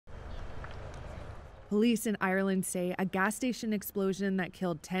Police in Ireland say a gas station explosion that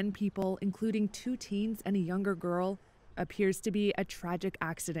killed 10 people, including 2 teens and a younger girl, appears to be a tragic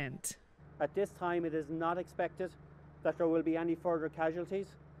accident. At this time, it is not expected that there will be any further casualties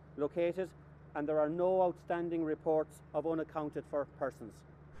located, and there are no outstanding reports of unaccounted for persons.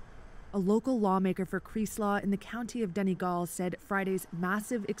 A local lawmaker for Creslaw in the county of Donegal said Friday's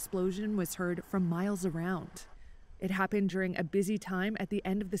massive explosion was heard from miles around. It happened during a busy time at the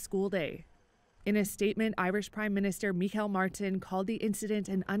end of the school day. In a statement, Irish Prime Minister Michael Martin called the incident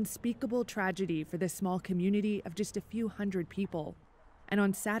an unspeakable tragedy for the small community of just a few hundred people. And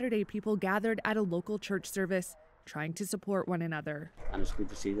on Saturday, people gathered at a local church service trying to support one another. And it's good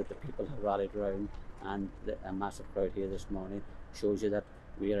to see that the people have rallied around, and a massive crowd here this morning shows you that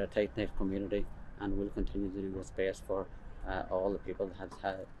we are a tight-knit community and will continue to do what's best for all the people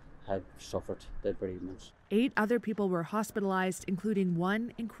that have suffered the bereavements. 8 other people were hospitalized, including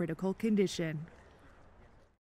one in critical condition.